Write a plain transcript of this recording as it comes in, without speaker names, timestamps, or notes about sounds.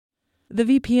The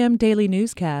VPM Daily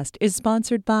Newscast is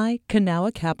sponsored by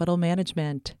Kanawha Capital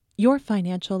Management. Your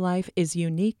financial life is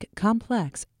unique,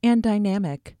 complex, and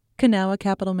dynamic. Kanawha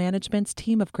Capital Management's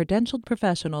team of credentialed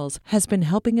professionals has been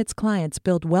helping its clients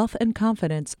build wealth and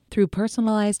confidence through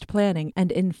personalized planning and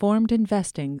informed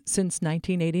investing since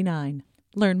 1989.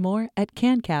 Learn more at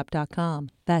cancap.com.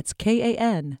 That's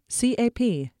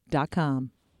KANCAP.com.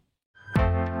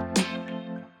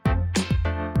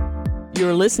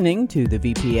 You're listening to the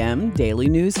VPM Daily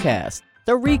Newscast,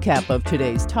 the recap of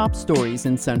today's top stories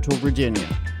in Central Virginia.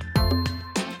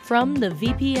 From the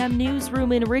VPM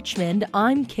Newsroom in Richmond,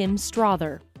 I'm Kim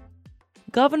Strother.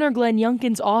 Governor Glenn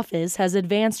Youngkin's office has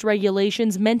advanced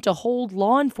regulations meant to hold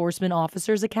law enforcement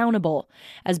officers accountable.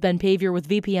 As Ben Pavier with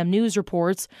VPM News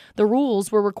reports, the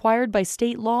rules were required by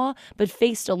state law but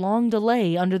faced a long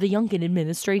delay under the Youngkin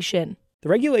administration. The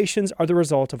regulations are the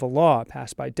result of a law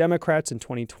passed by Democrats in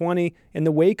 2020 in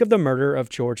the wake of the murder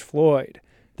of George Floyd.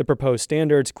 The proposed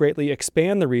standards greatly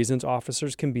expand the reasons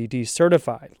officers can be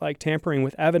decertified, like tampering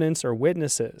with evidence or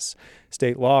witnesses.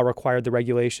 State law required the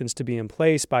regulations to be in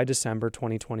place by December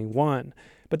 2021.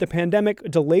 But the pandemic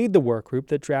delayed the work group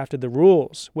that drafted the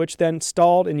rules, which then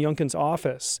stalled in Youngkin's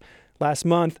office. Last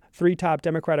month, 3 top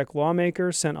Democratic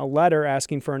lawmakers sent a letter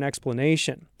asking for an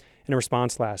explanation. In a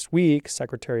response last week,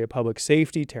 Secretary of Public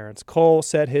Safety Terrence Cole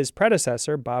said his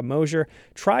predecessor, Bob Mosier,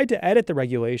 tried to edit the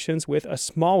regulations with a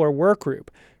smaller work group,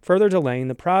 further delaying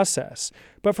the process.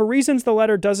 But for reasons the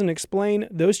letter doesn't explain,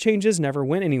 those changes never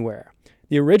went anywhere.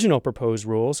 The original proposed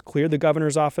rules cleared the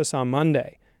governor's office on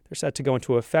Monday. They're set to go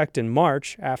into effect in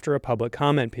March after a public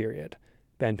comment period.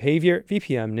 Ben Pavier,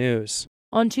 VPM News.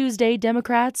 On Tuesday,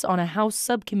 Democrats on a House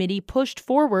subcommittee pushed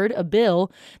forward a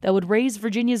bill that would raise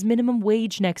Virginia's minimum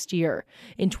wage next year.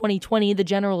 In 2020, the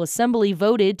General Assembly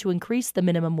voted to increase the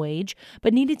minimum wage,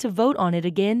 but needed to vote on it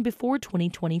again before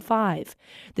 2025.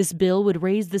 This bill would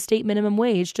raise the state minimum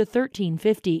wage to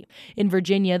 $13.50. In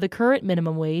Virginia, the current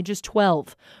minimum wage is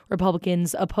 $12.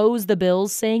 Republicans opposed the bill,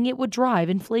 saying it would drive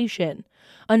inflation.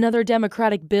 Another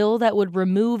Democratic bill that would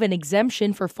remove an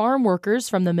exemption for farm workers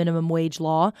from the minimum wage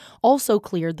law also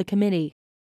cleared the committee.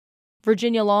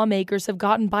 Virginia lawmakers have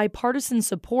gotten bipartisan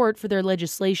support for their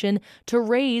legislation to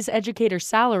raise educator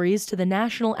salaries to the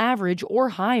national average or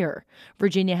higher.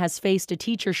 Virginia has faced a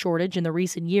teacher shortage in the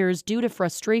recent years due to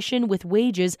frustration with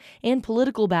wages and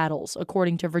political battles,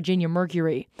 according to Virginia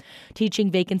Mercury.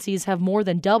 Teaching vacancies have more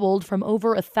than doubled from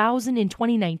over 1,000 in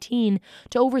 2019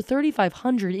 to over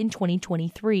 3,500 in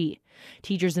 2023.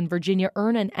 Teachers in Virginia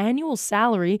earn an annual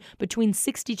salary between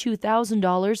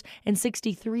 $62,000 and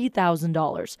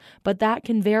 $63,000, but that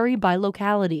can vary by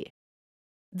locality.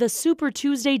 The Super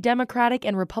Tuesday Democratic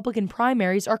and Republican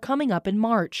primaries are coming up in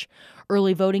March.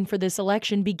 Early voting for this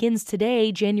election begins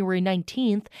today, January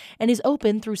 19th, and is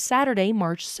open through Saturday,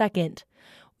 March 2nd.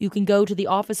 You can go to the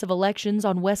Office of Elections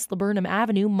on West Laburnum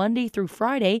Avenue Monday through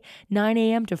Friday, 9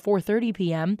 a.m. to 4:30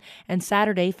 p.m., and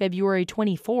Saturday, February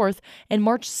 24th, and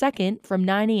March 2nd from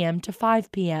 9 a.m. to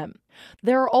 5 p.m.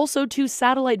 There are also 2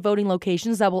 satellite voting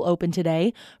locations that will open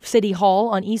today, City Hall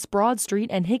on East Broad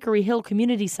Street and Hickory Hill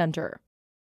Community Center.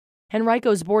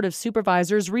 Henrico's Board of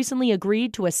Supervisors recently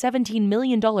agreed to a $17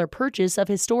 million purchase of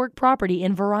historic property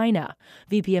in Verina.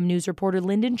 VPM News reporter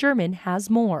Lyndon German has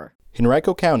more.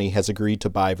 Henrico County has agreed to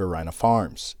buy Verina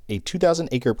Farms, a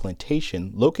 2,000-acre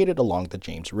plantation located along the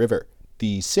James River.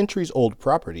 The centuries-old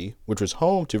property, which was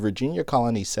home to Virginia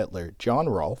colony settler John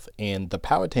Rolfe and the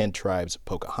Powhatan tribe's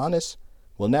Pocahontas,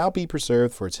 will now be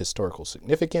preserved for its historical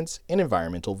significance and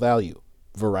environmental value.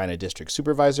 Verina District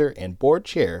Supervisor and Board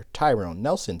Chair Tyrone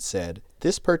Nelson said,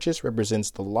 "This purchase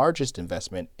represents the largest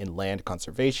investment in land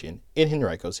conservation in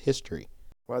Henrico's history."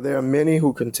 While there are many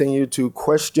who continue to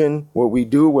question what we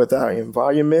do with our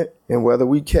environment and whether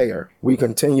we care, we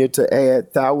continue to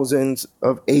add thousands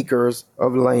of acres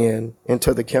of land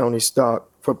into the county stock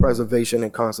for preservation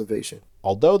and conservation.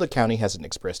 Although the county hasn't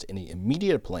expressed any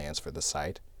immediate plans for the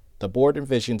site, the board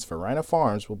envisions Verina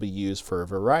Farms will be used for a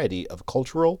variety of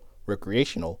cultural,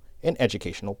 recreational, and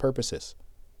educational purposes.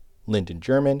 Lyndon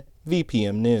German,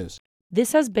 VPM News.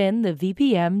 This has been the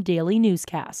VPM Daily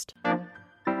Newscast.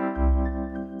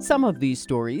 Some of these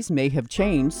stories may have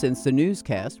changed since the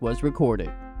newscast was recorded.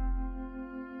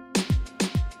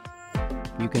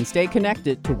 You can stay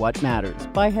connected to what matters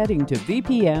by heading to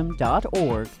vpm.org/news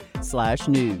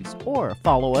or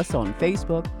follow us on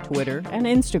Facebook, Twitter, and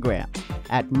Instagram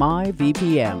at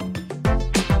MyVPM.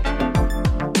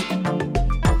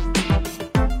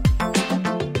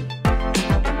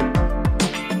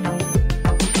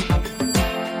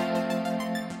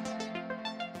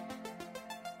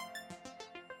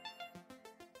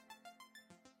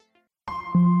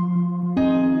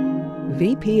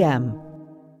 VPM.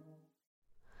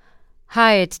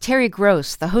 Hi, it's Terry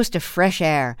Gross, the host of Fresh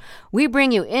Air. We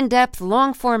bring you in-depth,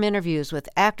 long-form interviews with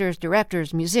actors,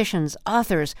 directors, musicians,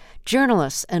 authors,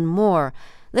 journalists, and more.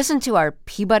 Listen to our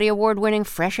Peabody Award-winning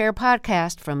Fresh Air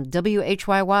podcast from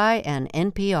WHYY and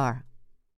NPR.